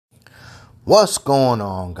What's going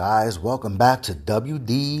on, guys? Welcome back to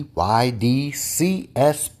WDYDCSP.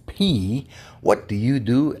 What do you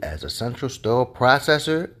do as a central store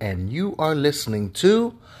processor? And you are listening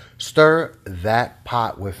to Stir That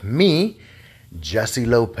Pot with me, Jesse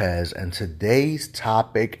Lopez. And today's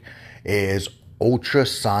topic is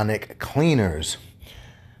ultrasonic cleaners.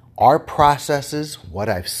 Our processes, what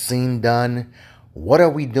I've seen done, what are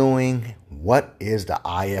we doing? What is the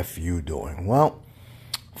IFU doing? Well,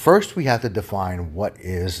 first, we have to define what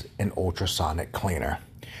is an ultrasonic cleaner.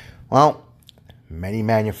 Well, many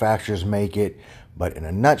manufacturers make it, but in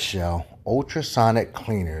a nutshell, ultrasonic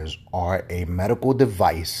cleaners are a medical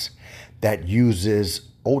device that uses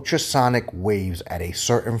ultrasonic waves at a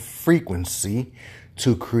certain frequency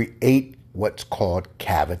to create what's called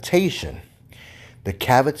cavitation. The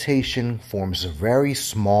cavitation forms very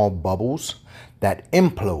small bubbles that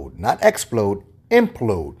implode, not explode,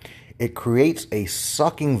 implode. It creates a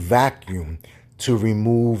sucking vacuum to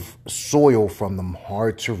remove soil from the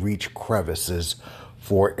hard-to-reach crevices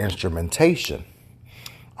for instrumentation.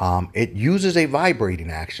 It uses a vibrating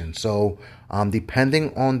action. So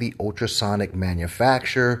depending on the ultrasonic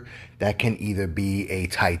manufacturer, that can either be a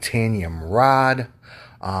titanium rod,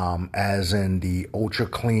 as in the Ultra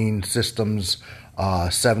Clean Systems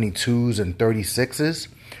 72s and 36s,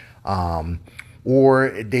 or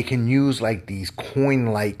they can use like these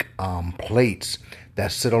coin-like plates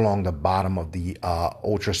that sit along the bottom of the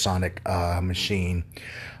ultrasonic machine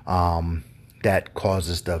that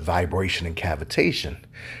causes the vibration and cavitation.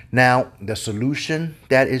 Now, the solution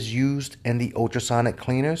that is used in the ultrasonic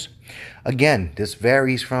cleaners, again, this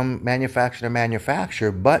varies from manufacturer to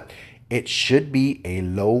manufacturer, but it should be a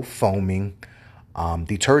low foaming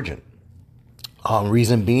detergent.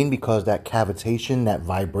 Reason being because that cavitation, that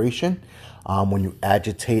vibration, when you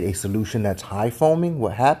agitate a solution that's high foaming,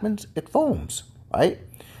 what happens? It foams, right?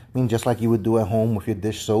 I mean, just like you would do at home with your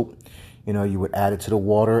dish soap. You know, you would add it to the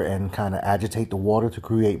water and kind of agitate the water to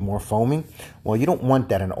create more foaming. Well, you don't want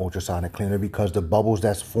that in an ultrasonic cleaner because the bubbles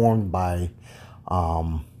that's formed by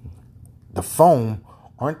the foam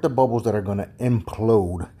aren't the bubbles that are going to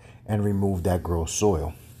implode and remove that gross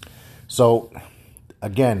soil. So,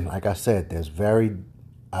 again, like I said, there's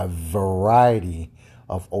a variety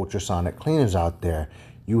of ultrasonic cleaners out there.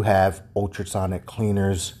 You have ultrasonic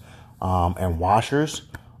cleaners and washers,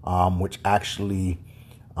 which actually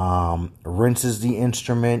rinses the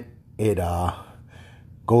instrument. It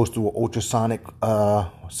goes through an ultrasonic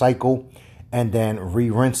cycle and then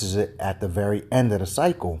re-rinses it at the very end of the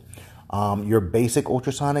cycle. Your basic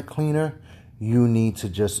ultrasonic cleaner, you need to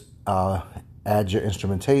just add your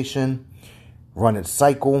instrumentation, run its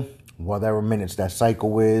cycle, whatever minutes that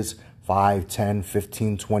cycle is, 5, 10,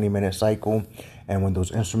 15, 20-minute cycle. And when those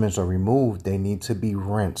instruments are removed, they need to be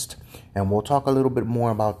rinsed. And we'll talk a little bit more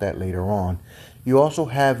about that later on. You also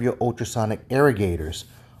have your ultrasonic irrigators.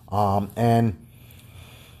 And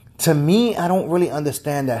to me, I don't really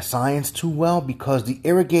understand that science too well because the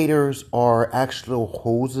irrigators are actual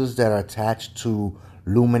hoses that are attached to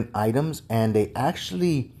lumen items and they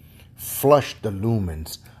actually flush the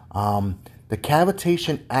lumens. The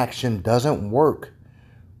cavitation action doesn't work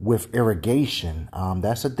with irrigation.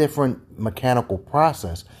 That's a different mechanical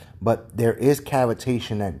process, but there is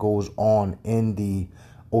cavitation that goes on in the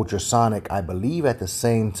ultrasonic, I believe, at the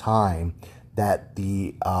same time that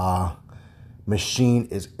the machine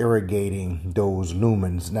is irrigating those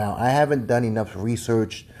lumens. Now, I haven't done enough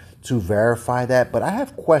research to verify that, but I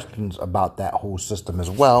have questions about that whole system as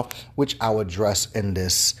well, which I'll address in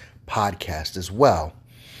this podcast as well.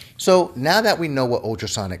 So now that we know what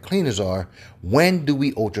ultrasonic cleaners are, when do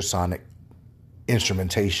we ultrasonic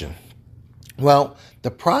instrumentation? Well,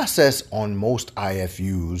 the process on most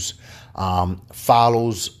IFUs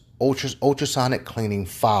follows ultrasonic cleaning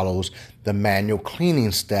follows the manual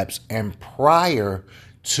cleaning steps and prior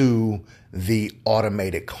to the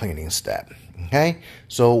automated cleaning step. Okay,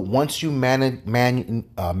 so once you manually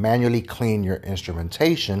clean your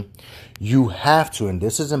instrumentation, you have to, and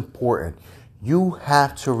this is important, you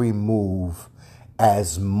have to remove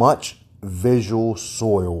as much visual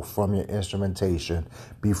soil from your instrumentation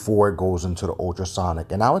before it goes into the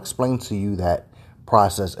ultrasonic. And I'll explain to you that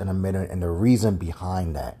process in a minute and the reason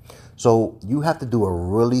behind that. So you have to do a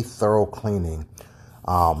really thorough cleaning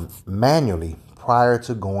manually prior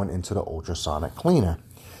to going into the ultrasonic cleaner.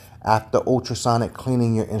 After ultrasonic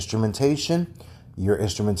cleaning your instrumentation,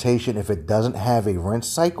 if it doesn't have a rinse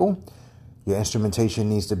cycle, your instrumentation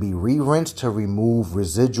needs to be re-rinsed to remove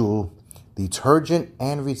residual detergent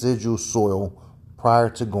and residual soil prior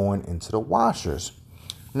to going into the washers.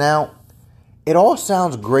 Now, it all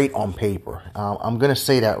sounds great on paper. I'm going to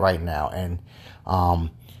say that right now. And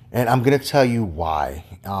And I'm going to tell you why.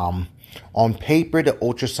 On paper, the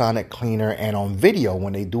ultrasonic cleaner, and on video,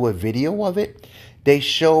 when they do a video of it, they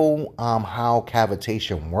show how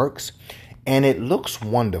cavitation works. And it looks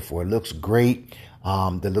wonderful. It looks great.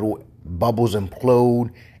 The little bubbles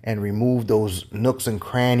implode and remove those nooks and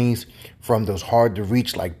crannies from those hard to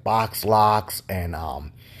reach like box locks and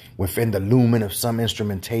within the lumen of some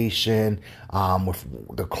instrumentation,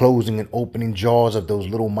 with the closing and opening jaws of those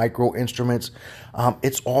little micro instruments.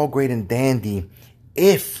 It's all great and dandy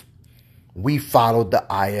if we followed the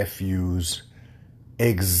IFUs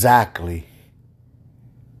exactly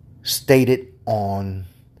stated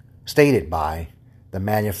by the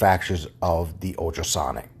manufacturers of the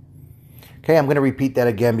ultrasonic. Okay, I'm going to repeat that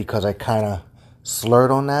again because I kind of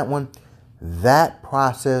slurred on that one. That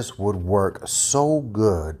process would work so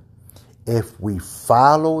good if we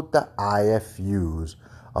followed the IFUs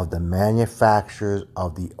of the manufacturers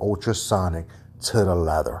of the ultrasonic to the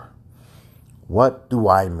letter. What do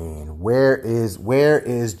I mean? Where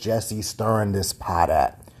is Jesse stirring this pot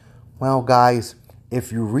at? Well, guys,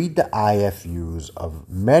 if you read the IFUs of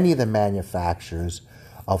many of the manufacturers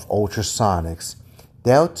of ultrasonics,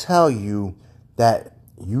 they'll tell you that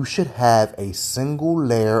you should have a single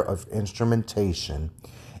layer of instrumentation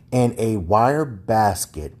and a wire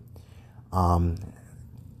basket going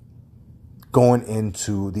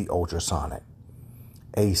into the ultrasonic.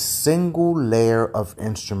 A single layer of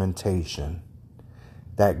instrumentation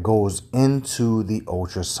that goes into the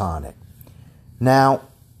ultrasonic. Now,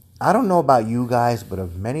 I don't know about you guys, but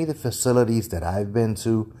of many of the facilities that I've been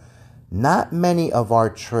to, not many of our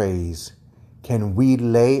trays can we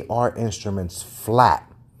lay our instruments flat.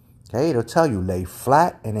 Okay, it'll tell you lay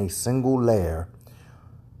flat in a single layer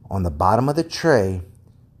on the bottom of the tray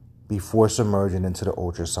before submerging into the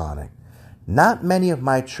ultrasonic. Not many of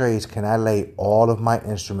my trays can I lay all of my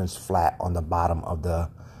instruments flat on the bottom of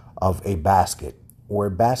a basket, or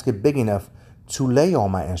a basket big enough to lay all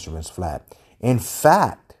my instruments flat. In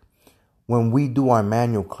fact, when we do our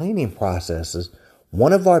manual cleaning processes,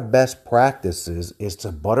 one of our best practices is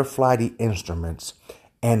to butterfly the instruments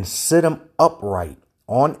and sit them upright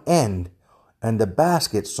on end in the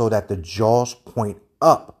basket so that the jaws point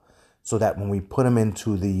up, so that when we put them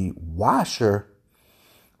into the washer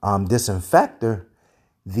disinfector,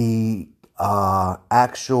 the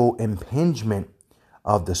actual impingement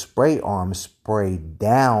of the spray arm spray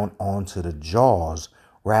down onto the jaws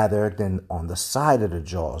rather than on the side of the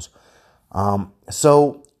jaws.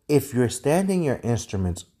 So if you're standing your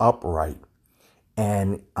instruments upright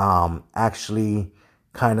and actually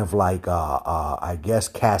kind of like, I guess,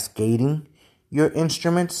 cascading your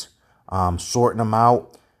instruments, sorting them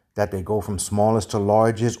out, that they go from smallest to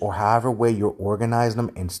largest, or however way you're organizing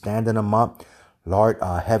them and standing them up,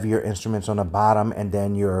 heavier instruments on the bottom, and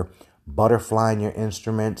then you're butterflying your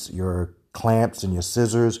instruments, your clamps and your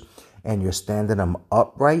scissors, and you're standing them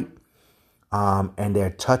upright, and they're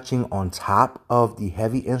touching on top of the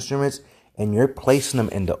heavy instruments, and you're placing them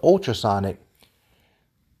in the ultrasonic,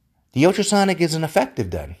 the ultrasonic isn't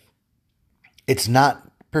effective then. It's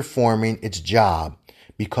not performing its job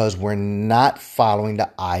because we're not following the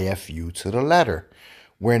IFU to the letter.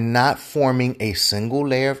 We're not forming a single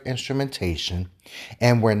layer of instrumentation,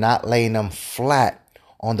 and we're not laying them flat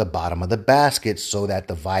on the bottom of the basket so that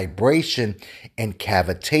the vibration and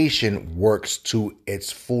cavitation works to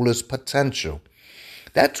its fullest potential.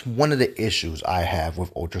 That's one of the issues I have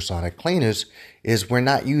with ultrasonic cleaners, is we're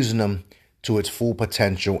not using them to its full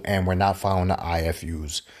potential and we're not following the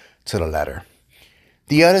IFUs to the letter.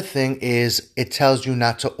 The other thing is it tells you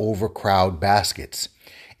not to overcrowd baskets.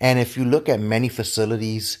 And if you look at many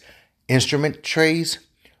facilities' instrument trays,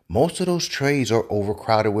 most of those trays are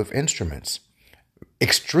overcrowded with instruments.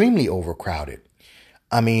 Extremely overcrowded.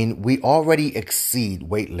 I mean, we already exceed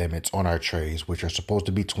weight limits on our trays, which are supposed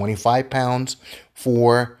to be 25 pounds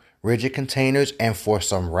for rigid containers. And for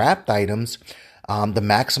some wrapped items, the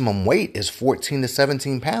maximum weight is 14 to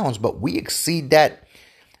 17 pounds. But we exceed that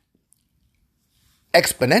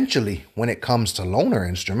exponentially when it comes to loaner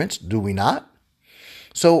instruments, do we not?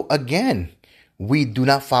 So again, we do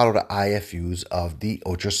not follow the IFUs of the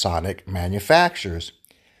ultrasonic manufacturers.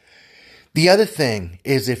 The other thing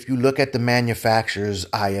is, if you look at the manufacturer's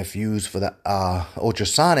IFUs for the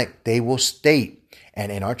ultrasonic, they will state,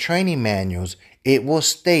 and in our training manuals, it will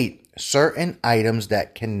state certain items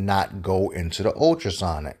that cannot go into the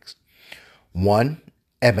ultrasonics. 1,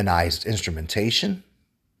 ebonized instrumentation.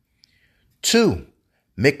 2,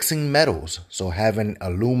 mixing metals. So having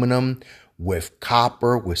aluminum with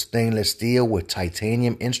copper, with stainless steel, with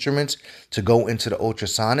titanium instruments to go into the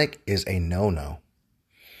ultrasonic is a no-no.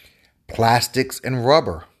 Plastics and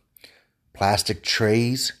rubber. Plastic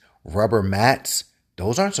trays rubber mats,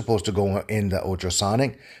 those aren't supposed to go in the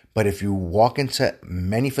ultrasonic. But if you walk into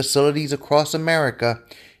many facilities across America,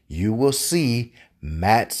 you will see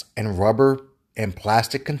mats and rubber and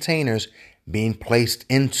plastic containers being placed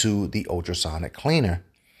into the ultrasonic cleaner.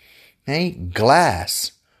 Okay,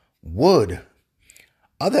 glass, wood,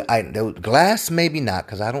 other items, glass maybe not,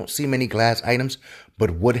 because I don't see many glass items,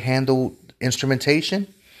 but wood handled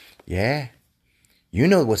instrumentation, yeah, you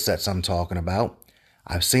know what sets I'm talking about.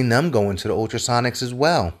 I've seen them go into the ultrasonics as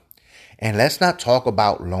well. And let's not talk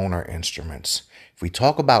about loaner instruments. If we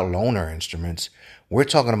talk about loaner instruments, we're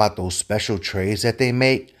talking about those special trays that they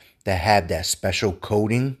make that have that special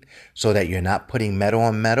coating so that you're not putting metal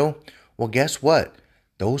on metal. Well, guess what?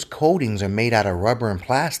 Those coatings are made out of rubber and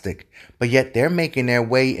plastic, but yet they're making their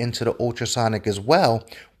way into the ultrasonic as well,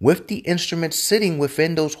 with the instruments sitting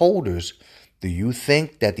within those holders. Do you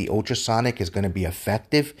think that the ultrasonic is going to be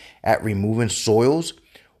effective at removing soils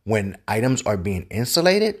when items are being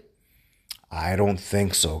insulated? I don't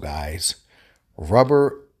think so, guys.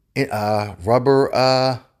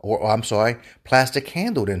 Plastic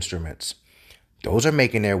handled instruments, those are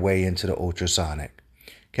making their way into the ultrasonic.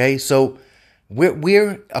 Okay, so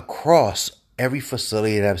we're across every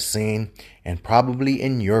facility that I've seen, and probably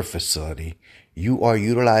in your facility, you are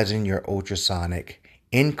utilizing your ultrasonic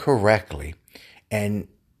incorrectly. And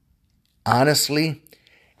honestly,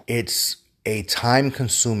 it's a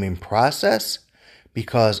time-consuming process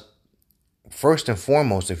because, first and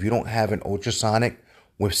foremost, if you don't have an ultrasonic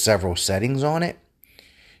with several settings on it,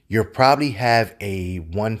 you'll probably have a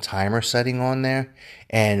one-timer setting on there.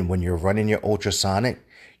 And when you're running your ultrasonic,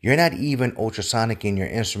 you're not even ultrasonicing your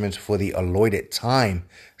instruments for the allotted time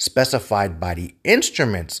specified by the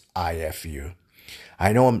instrument's IFU.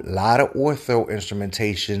 I know a lot of ortho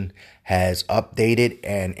instrumentation has updated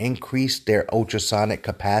and increased their ultrasonic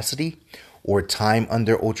capacity or time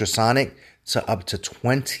under ultrasonic to up to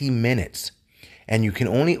 20 minutes. And you can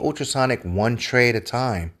only ultrasonic one tray at a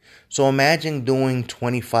time. So imagine doing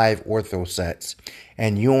 25 ortho sets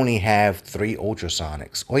and you only have 3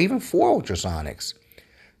 ultrasonics or even 4 ultrasonics.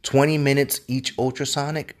 20 minutes each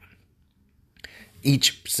ultrasonic,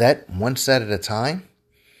 each set, one set at a time.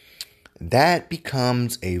 That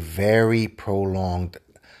becomes a very prolonged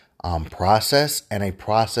process, and a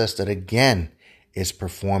process that, again, is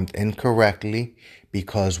performed incorrectly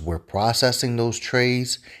because we're processing those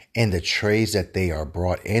trays and the trays that they are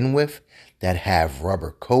brought in with that have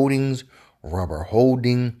rubber coatings, rubber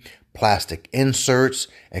holding, plastic inserts,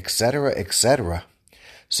 etc., etc.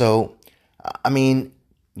 So, I mean,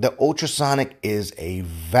 the ultrasonic is a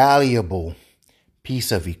valuable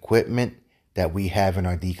piece of equipment that we have in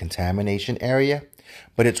our decontamination area,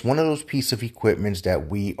 but it's one of those pieces of equipment that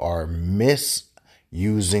we are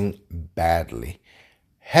misusing badly.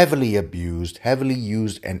 Heavily abused, heavily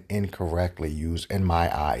used, and incorrectly used in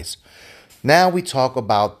my eyes. Now we talk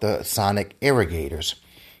about the sonic irrigators.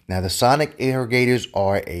 Now the sonic irrigators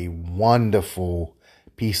are a wonderful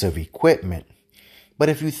piece of equipment. But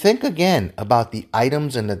if you think again about the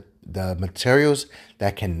items and the materials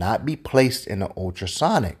that cannot be placed in the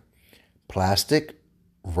ultrasonic, plastic,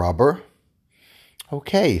 rubber.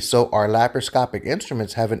 Okay, so our laparoscopic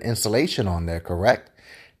instruments have an insulation on there, correct?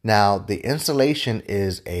 Now, the insulation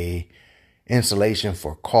is a insulation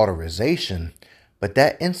for cauterization, but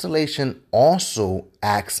that insulation also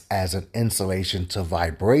acts as an insulation to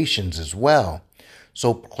vibrations as well.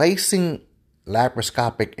 So placing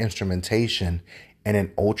laparoscopic instrumentation in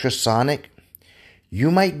an ultrasonic, you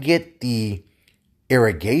might get the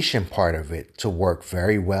irrigation part of it to work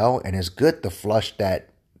very well, and it's good to flush that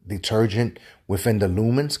detergent within the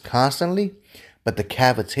lumens constantly, but the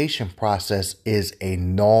cavitation process is a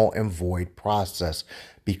null and void process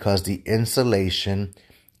because the insulation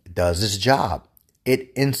does its job.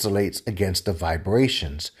 It insulates against the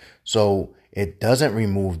vibrations, so it doesn't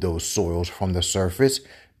remove those soils from the surface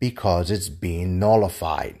because it's being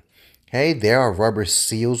nullified. Okay, there are rubber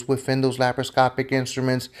seals within those laparoscopic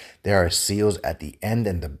instruments. There are seals at the end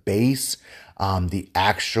and the base. The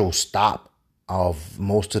actual stop of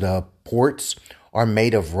most of the ports are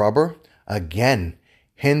made of rubber, again,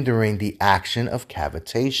 hindering the action of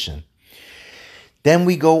cavitation. Then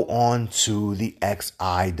we go on to the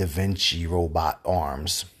XI Da Vinci robot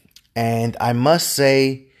arms. And I must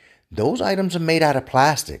say, those items are made out of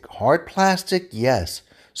plastic. Hard plastic, yes.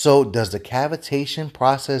 So does the cavitation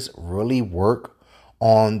process really work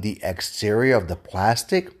on the exterior of the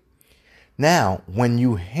plastic? Now, when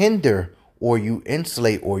you hinder or you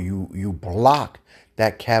insulate or you block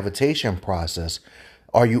that cavitation process,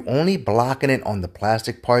 are you only blocking it on the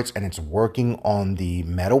plastic parts and it's working on the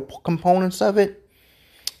metal components of it?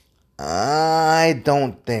 I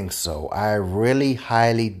don't think so. I really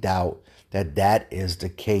highly doubt that that is the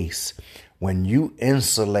case. When you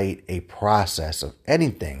insulate a process of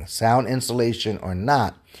anything, sound insulation or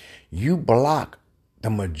not, you block the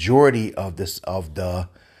majority of the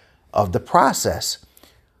process.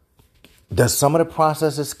 Does some of the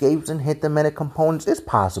process escapes and hit the metal components? It's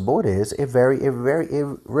possible. It is. It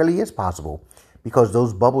really is possible, because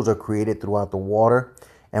those bubbles are created throughout the water,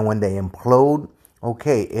 and when they implode,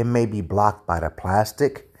 okay, it may be blocked by the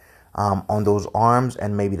plastic on those arms,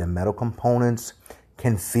 and maybe the metal components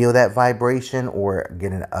can feel that vibration or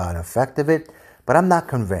get an effect of it. But I'm not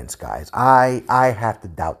convinced, guys. I have to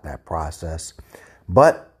doubt that process.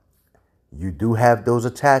 But you do have those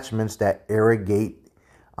attachments that irrigate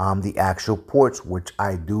the actual ports, which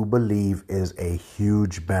I do believe is a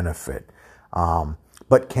huge benefit.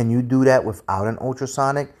 But can you do that without an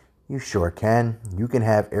ultrasonic? You sure can. You can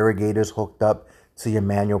have irrigators hooked up to your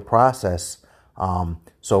manual process.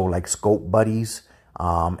 So like scope buddies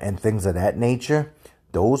and things of that nature.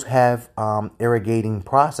 Those have irrigating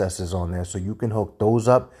processes on there. So you can hook those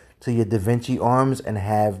up to your Da Vinci arms and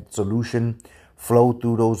have solution flow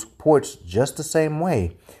through those ports just the same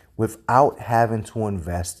way, without having to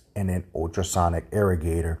invest in an ultrasonic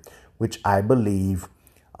irrigator, which I believe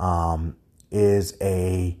is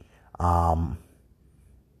a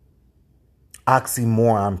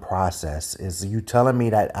oxymoron process. Is you telling me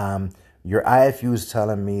that your IFU is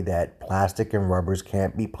telling me that plastic and rubbers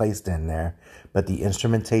can't be placed in there, but the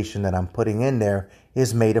instrumentation that I'm putting in there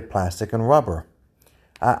is made of plastic and rubber?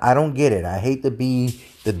 I don't get it. I hate to be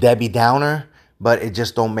the Debbie Downer, but it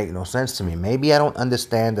just don't make no sense to me. Maybe I don't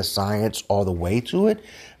understand the science all the way to it,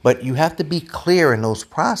 but you have to be clear in those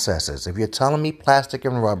processes. If you're telling me plastic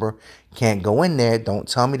and rubber can't go in there, don't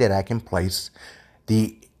tell me that I can place.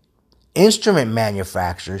 The instrument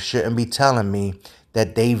manufacturers shouldn't be telling me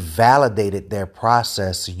that they validated their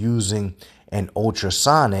process using an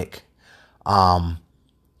ultrasonic to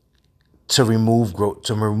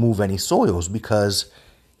remove any soils, because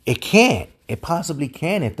it can't. It possibly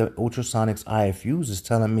can if the ultrasonics IFUs is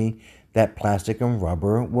telling me that plastic and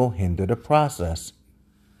rubber will hinder the process.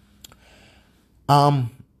 The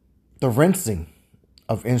rinsing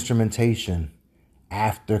of instrumentation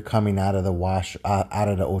after coming out of the out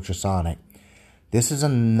of the ultrasonic. This is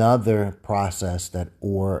another process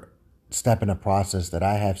step in a process that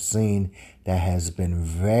I have seen that has been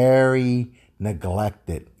very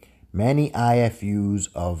neglected. Many IFUs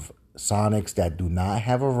of sonics that do not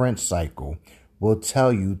have a rinse cycle will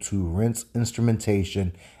tell you to rinse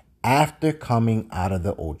instrumentation after coming out of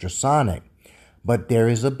the ultrasonic. But there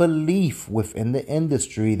is a belief within the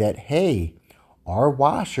industry that, hey, our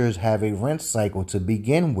washers have a rinse cycle to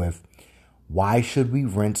begin with. Why should we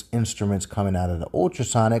rinse instruments coming out of the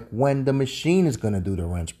ultrasonic when the machine is going to do the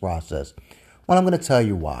rinse process? Well, I'm going to tell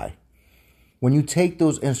you why. When you take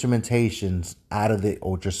those instrumentations out of the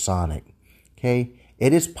ultrasonic, okay,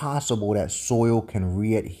 it is possible that soil can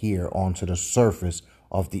re-adhere onto the surface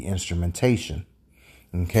of the instrumentation,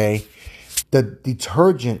 okay? The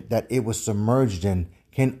detergent that it was submerged in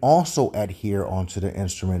can also adhere onto the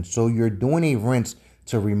instrument. So you're doing a rinse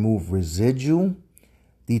to remove residual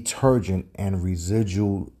detergent and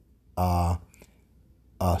residual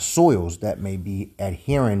soils that may be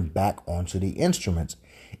adhering back onto the instruments.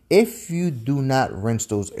 If you do not rinse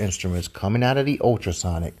those instruments coming out of the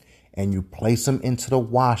ultrasonic and you place them into the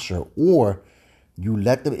washer, or you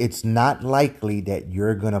let them, it's not likely that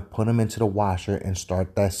you're going to put them into the washer and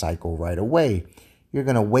start that cycle right away. You're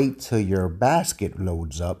going to wait till your basket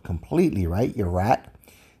loads up completely, right? Your rack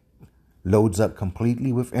loads up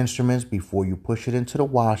completely with instruments before you push it into the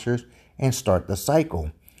washers and start the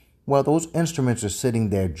cycle. Well, those instruments are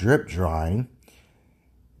sitting there drip drying.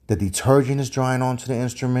 The detergent is drying onto the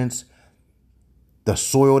instruments. The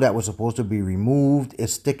soil that was supposed to be removed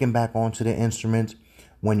is sticking back onto the instruments.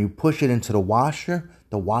 When you push it into the washer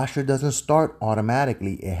doesn't start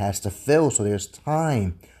automatically. It has to fill, so there's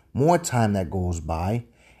time, more time that goes by,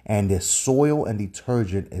 and the soil and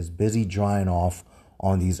detergent is busy drying off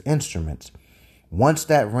on these instruments. Once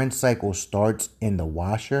that rinse cycle starts in the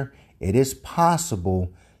washer, it is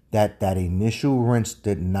possible that that initial rinse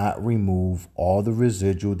did not remove all the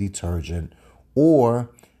residual detergent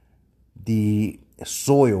or the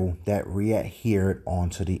soil that re-adhered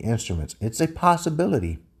onto the instruments. It's a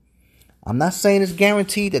possibility. I'm not saying it's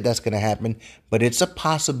guaranteed that that's going to happen, but it's a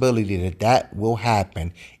possibility that that will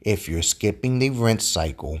happen if you're skipping the rinse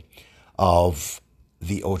cycle of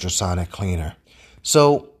the ultrasonic cleaner.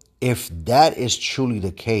 So if that is truly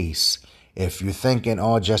the case, if you're thinking,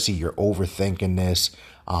 oh, Jesse, you're overthinking this,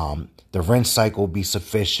 the rinse cycle will be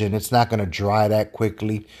sufficient, it's not going to dry that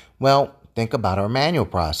quickly. Well, think about our manual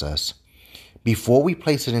process. Before we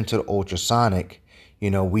place it into the ultrasonic,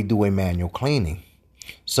 we do a manual cleaning.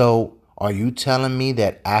 So are you telling me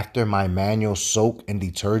that after my manual soak in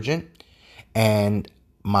detergent and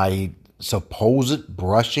my supposed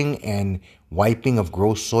brushing and wiping of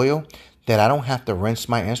gross soil, that I don't have to rinse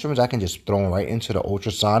my instruments? I can just throw them right into the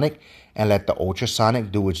ultrasonic and let the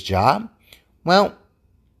ultrasonic do its job? Well,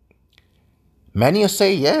 many will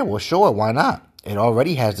say, yeah, well, sure, why not? It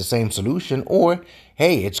already has the same solution. Or,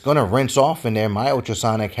 hey, it's going to rinse off in there. My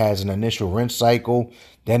ultrasonic has an initial rinse cycle,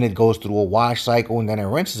 then it goes through a wash cycle, and then it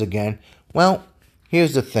rinses again. Well,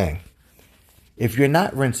 here's the thing. If you're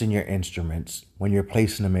not rinsing your instruments when you're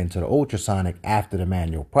placing them into the ultrasonic after the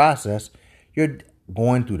manual process, you're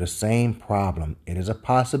going through the same problem. It is a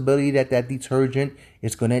possibility that that detergent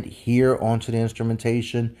is going to adhere onto the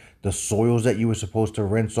instrumentation. The soils that you were supposed to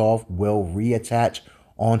rinse off will reattach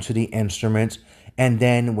onto the instruments. And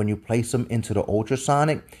then when you place them into the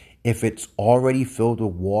ultrasonic, if it's already filled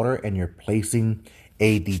with water and you're placing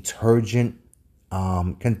a detergent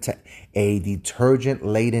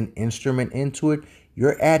laden instrument into it,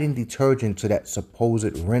 you're adding detergent to that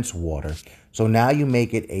supposed rinse water. So now you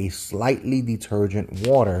make it a slightly detergent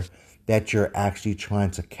water that you're actually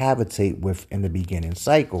trying to cavitate with in the beginning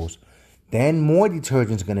cycles. Then more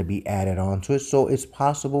detergent is going to be added onto it. So it's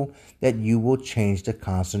possible that you will change the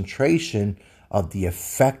concentration of the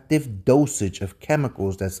effective dosage of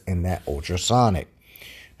chemicals that's in that ultrasonic.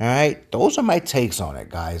 All right, those are my takes on it,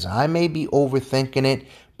 guys. I may be overthinking it,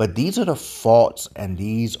 but these are the faults and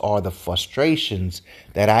these are the frustrations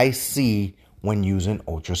that I see when using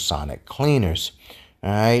ultrasonic cleaners.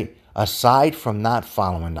 All right, aside from not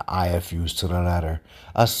following the IFUs to the letter,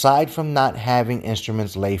 aside from not having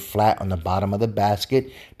instruments lay flat on the bottom of the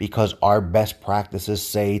basket because our best practices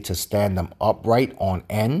say to stand them upright on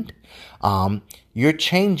end, you're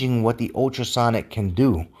changing what the ultrasonic can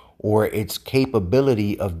do, or its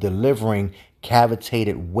capability of delivering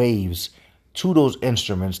cavitated waves to those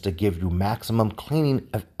instruments to give you maximum cleaning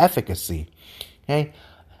efficacy, okay?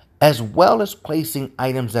 As well as placing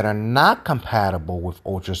items that are not compatible with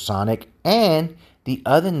ultrasonic, and the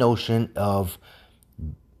other notion of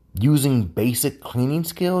using basic cleaning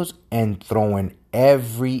skills and throwing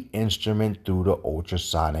every instrument through the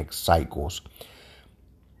ultrasonic cycles.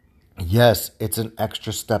 Yes, it's an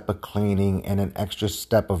extra step of cleaning and an extra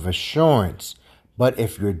step of assurance. But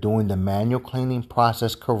if you're doing the manual cleaning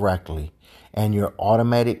process correctly and your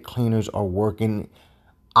automatic cleaners are working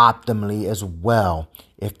optimally as well,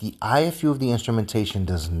 if the IFU of the instrumentation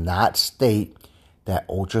does not state that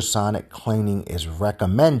ultrasonic cleaning is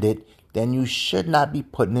recommended, then you should not be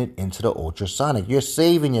putting it into the ultrasonic. You're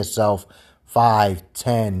saving yourself 5,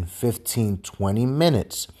 10, 15, 20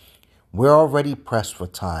 minutes. We're already pressed for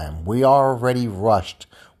time. We are already rushed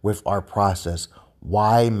with our process.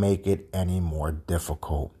 Why make it any more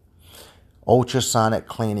difficult? Ultrasonic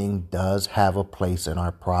cleaning does have a place in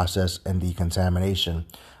our process and decontamination.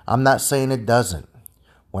 I'm not saying it doesn't.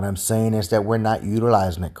 What I'm saying is that we're not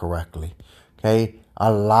utilizing it correctly. Okay?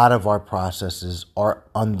 A lot of our processes are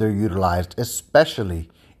underutilized, especially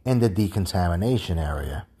in the decontamination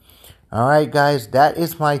area. All right, guys, that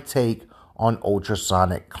is my take on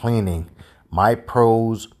ultrasonic cleaning. My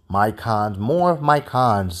pros, my cons, more of my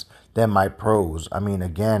cons than my pros. I mean,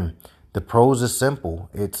 again, the pros is simple.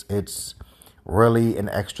 It's really an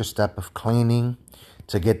extra step of cleaning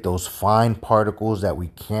to get those fine particles that we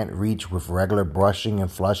can't reach with regular brushing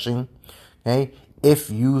and flushing. Okay? If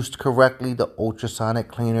used correctly, the ultrasonic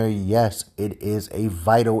cleaner, yes, it is a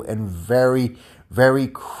vital and very, very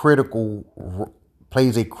critical,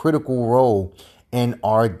 plays a critical role in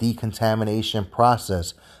our decontamination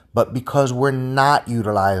process. But because we're not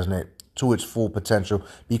utilizing it to its full potential,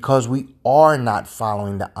 because we are not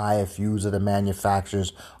following the IFUs of the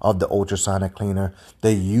manufacturers of the ultrasonic cleaner,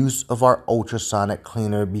 the use of our ultrasonic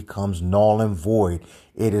cleaner becomes null and void.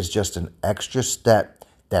 It is just an extra step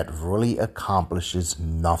that really accomplishes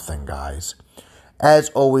nothing, guys. As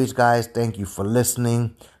always, guys, thank you for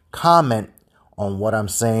listening. Comment on what I'm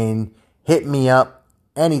saying. Hit me up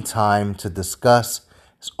anytime to discuss.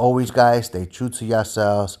 As always, guys, stay true to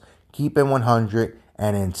yourselves, keep it 100,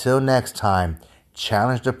 and until next time,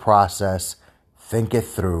 challenge the process, think it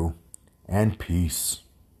through, and peace.